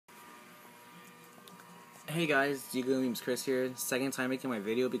Hey guys, Yugiohmemes Chris here. Second time making my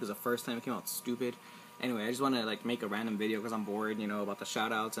video because the first time it came out stupid. Anyway, I just want to make a random video because I'm bored, about the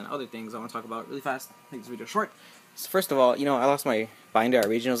shoutouts and other things I want to talk about really fast. Make this video short. So first of all, I lost my binder at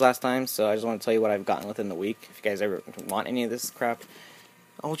regionals last time, so I just want to tell you what I've gotten within the week. If you guys ever want any of this crap.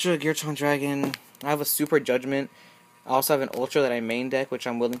 Ultra Geartron Dragon. I have a Super Judgment. I also have an Ultra that I main deck, which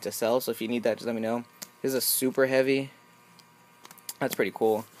I'm willing to sell, so if you need that, just let me know. This is a super heavy. That's pretty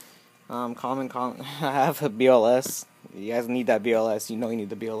cool. Common. I have a BLS. You guys need that BLS. You need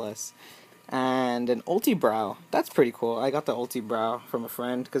the BLS. And an Ulti Brow. That's pretty cool. I got the Ulti Brow from a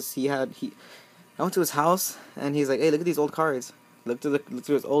friend because I went to his house and he's like, "Hey, look at these old cards. Look through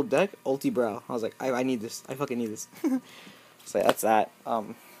his old deck. Ulti Brow." I was like, I need this. I fucking need this. So that's that. Now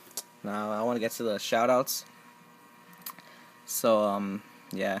I want to get to the shoutouts. So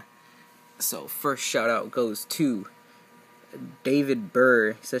yeah. So first shoutout goes to David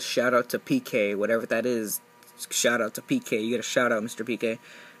Burr. He says shout out to PK, whatever that is. Shout out to PK. You get a shout out, Mr. PK.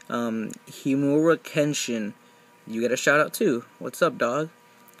 Himura Kenshin, you get a shout out too. What's up, dog?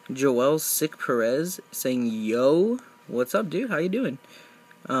 Joel Sick Perez saying yo. What's up, dude? How you doing?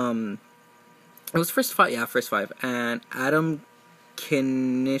 It was first five. Yeah, first five. And Adam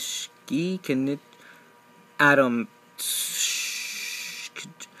Adam.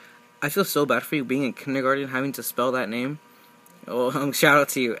 I feel so bad for you being in kindergarten having to spell that name. Oh, shout out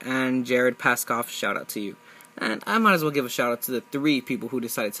to you. And Jared Paskoff, shout out to you. And I might as well give a shout out to the 3 people who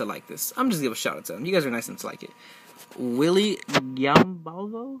decided to like this. I'm just gonna give a shout out to them. You guys are nice enough to like it. Willie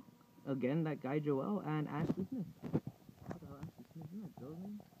Giambalvo, again, that guy Joel, and Ashley Smith. What the hell, Ashley Smith? Isn't that a girl's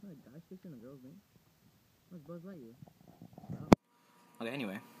name? Isn't that a guy's picture and a girl's name? What's Buzz Lightyear? Okay,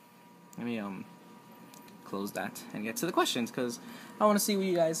 anyway. Let me, close that and get to the questions, because I want to see what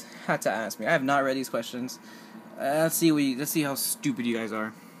you guys had to ask me. I have not read these questions. Let's see how stupid you guys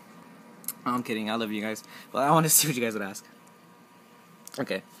are. I'm kidding, I love you guys, but I want to see what you guys would ask.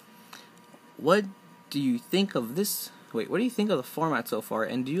 Okay. What do you think of this? Wait, what do you think of the format so far,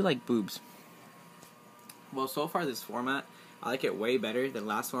 and do you like boobs? Well, so far this format, I like it way better than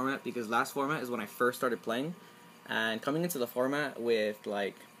last format, because last format is when I first started playing, and coming into the format with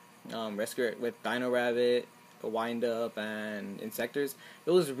with Dino Rabbit, Wind Up, and Insectors,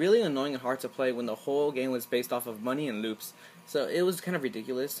 it was really annoying and hard to play when the whole game was based off of money and loops. So it was kind of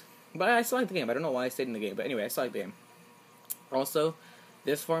ridiculous. But I still like the game. I don't know why I stayed in the game. But anyway, I still like the game. Also,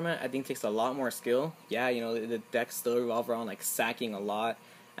 this format I think takes a lot more skill. Yeah, the decks still revolve around sacking a lot.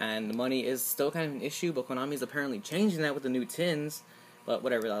 And the money is still kind of an issue, but Konami's apparently changing that with the new tins. But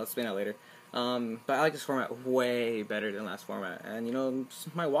whatever, I'll explain that later. But I like this format way better than last format. And,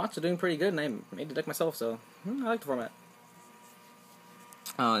 my watts are doing pretty good, and I made the deck myself, so I like the format.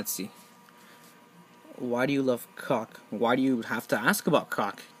 Let's see. Why do you love cock? Why do you have to ask about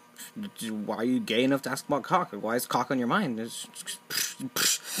cock? Why are you gay enough to ask about cock? Why is cock on your mind?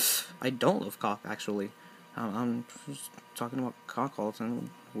 I don't love cock, actually. I'm just talking about cock all the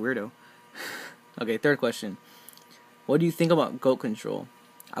time. Weirdo. Okay, third question. What do you think about goat control?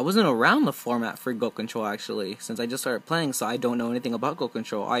 I wasn't around the format for goat control, actually, since I just started playing, so I don't know anything about goat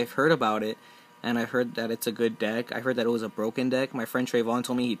control. I've heard about it, and I heard that it's a good deck. I heard that it was a broken deck. My friend Trayvon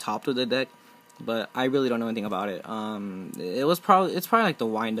told me he topped with the deck, but I really don't know anything about it. It's probably like the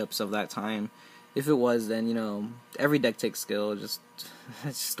wind-ups of that time. If it was, then, every deck takes skill. It's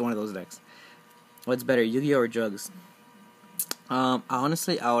just one of those decks. What's better, Yu-Gi-Oh or Jugs?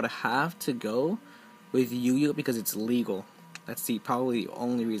 Honestly, I would have to go with Yu-Gi-Oh because it's legal. That's probably the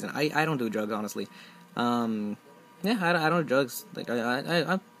only reason. I don't do drugs, honestly. Yeah, I don't do drugs.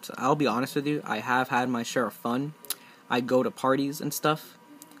 I'll be honest with you. I have had my share of fun. I go to parties and stuff.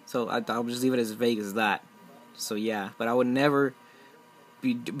 So I'll just leave it as vague as that. So yeah, but I would never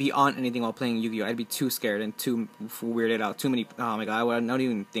be on anything while playing Yu-Gi-Oh. I'd be too scared and too weirded out. Too many. Oh my god, I would not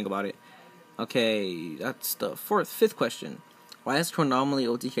even think about it. Okay, that's the fifth question. Why is Chronomaly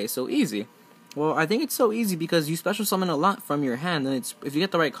OTK so easy? Well, I think it's so easy because you special summon a lot from your hand, and if you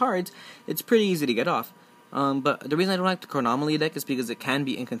get the right cards, it's pretty easy to get off. But the reason I don't like the Chronomaly deck is because it can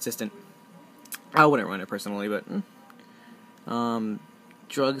be inconsistent. I wouldn't run it personally, but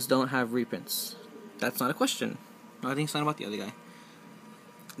drugs don't have reprints. That's not a question. I think it's not about the other guy.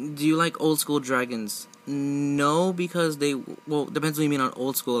 Do you like old school dragons? No, because depends what you mean on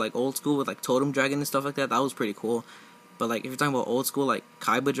old school. Like old school with Totem Dragon and stuff like that. That was pretty cool. But if you're talking about old school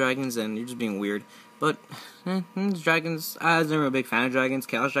Kaiba dragons, then you're just being weird. But dragons, I was never a big fan of dragons.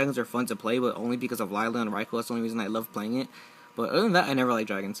 Chaos dragons are fun to play, but only because of Lila and Raikou. That's the only reason I love playing it. But other than that, I never liked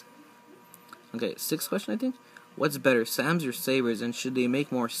dragons. Okay, 6th question, I think. What's better, Sams or Sabers, and should they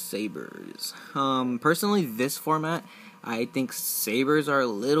make more Sabers? Personally, this format, I think Sabers are a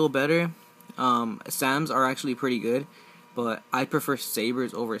little better. Sams are actually pretty good, but I prefer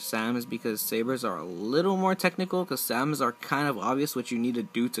Sabers over Sams because Sabers are a little more technical, because Sams are kind of obvious what you need to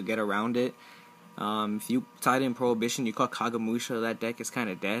do to get around it. If you tied in Prohibition, you call Kagamusha, that deck is kind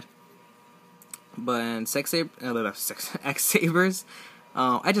of dead. But in X-Sabers,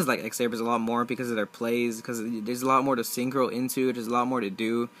 I just like X-Sabers a lot more because of their plays, because there's a lot more to synchro into, there's a lot more to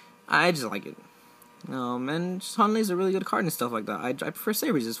do. I just like it. And just Hunley's a really good card and stuff like that. I prefer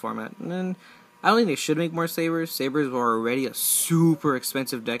Sabers this format. And then, I don't think they should make more Sabers. Sabers were already a super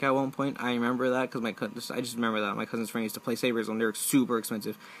expensive deck at one point. I remember that because I just remember that my cousin's friend used to play Sabers when they were super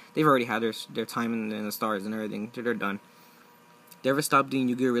expensive. They've already had their time in the stars and everything. They're done. Never stop doing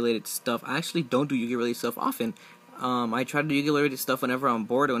Yu-Gi-Oh related stuff. I actually don't do Yu-Gi-Oh related stuff often. I try to do Yu-Gi-Oh related stuff whenever I'm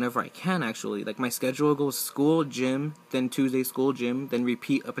bored or whenever I can, actually. Like, my schedule goes school, gym, then Tuesday school, gym, then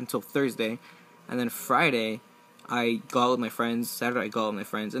repeat up until Thursday. And then Friday, I go out with my friends. Saturday, I go out with my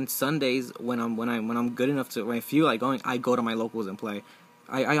friends. And Sundays, when I'm good enough to, when I feel like going, I go to my locals and play.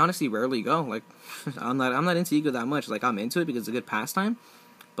 I honestly rarely go. Like, I'm not into Yu-Gi-Oh that much. Like, I'm into it because it's a good pastime,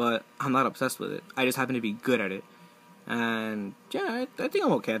 but I'm not obsessed with it. I just happen to be good at it. And yeah, I think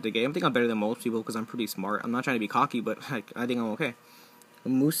I'm okay at the game. I think I'm better than most people because I'm pretty smart. I'm not trying to be cocky, but like, I think I'm okay.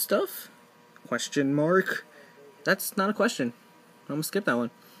 Moose stuff? Question mark? That's not a question. I'm gonna skip that one.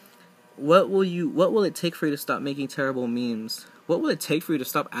 What will it take for you to stop making terrible memes? What will it take for you to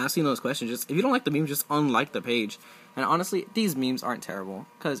stop asking those questions? Just, if you don't like the meme, just unlike the page. And honestly, these memes aren't terrible.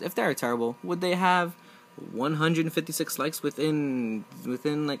 Because if they're terrible, would they have 156 likes within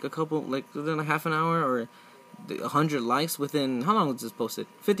like within a half an hour, or 100 likes within, how long was this posted?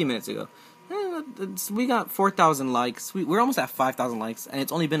 50 minutes ago. We got 4,000 likes. We're almost at 5,000 likes, and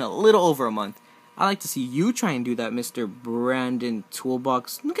it's only been a little over a month. I like to see you try and do that, Mr. Brandon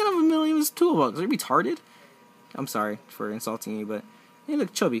Toolbox. Look at him, Mr. Toolbox. Are you retarded? I'm sorry for insulting you, but you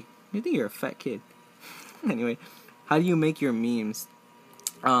look chubby. You think you're a fat kid. Anyway, how do you make your memes?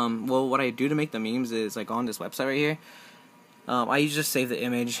 Well, what I do to make the memes is, like, on this website right here. I usually just save the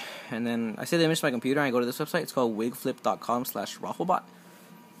image, and then I save the image to my computer, and I go to this website. It's called wigflip.com/rafflebot.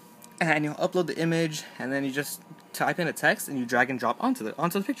 And you'll upload the image, and then you just type in a text, and you drag and drop onto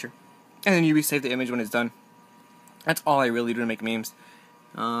the picture. And then you resave the image when it's done. That's all I really do to make memes.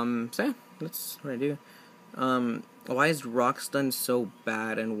 So yeah, that's what I do. Why is Rockstun so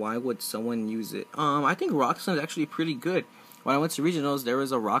bad, and why would someone use it? I think Rockstun is actually pretty good. When I went to regionals, there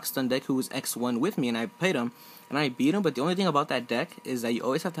was a Rockstun deck who was X1 with me, and I played him, and I beat him. But the only thing about that deck is that you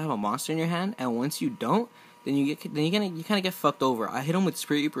always have to have a monster in your hand, and once you don't, then you kind of get fucked over. I hit him with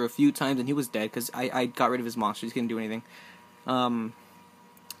Spirit Reaper a few times, and he was dead because I got rid of his monster. He couldn't do anything.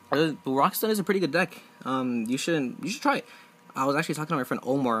 Rockstun is a pretty good deck. You should try it. I was actually talking to my friend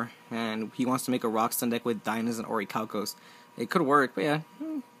Omar, and he wants to make a Rockstun deck with Dynas and Orichalcos. It could work, but yeah,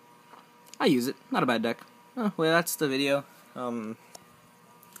 I use it. Not a bad deck. Oh, well, that's the video.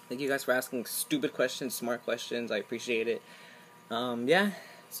 Thank you guys for asking stupid questions, smart questions. I appreciate it. Yeah.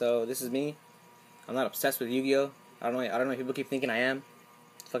 So this is me. I'm not obsessed with Yu-Gi-Oh. I don't know if people keep thinking I am.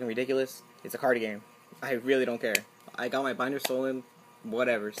 It's fucking ridiculous. It's a card game. I really don't care. I got my binder stolen.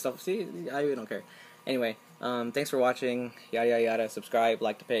 Whatever. Stuff. See, I really don't care. Anyway, thanks for watching. Yada yada yada. Subscribe,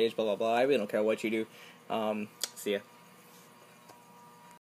 like the page, blah blah blah. I really don't care what you do. See ya.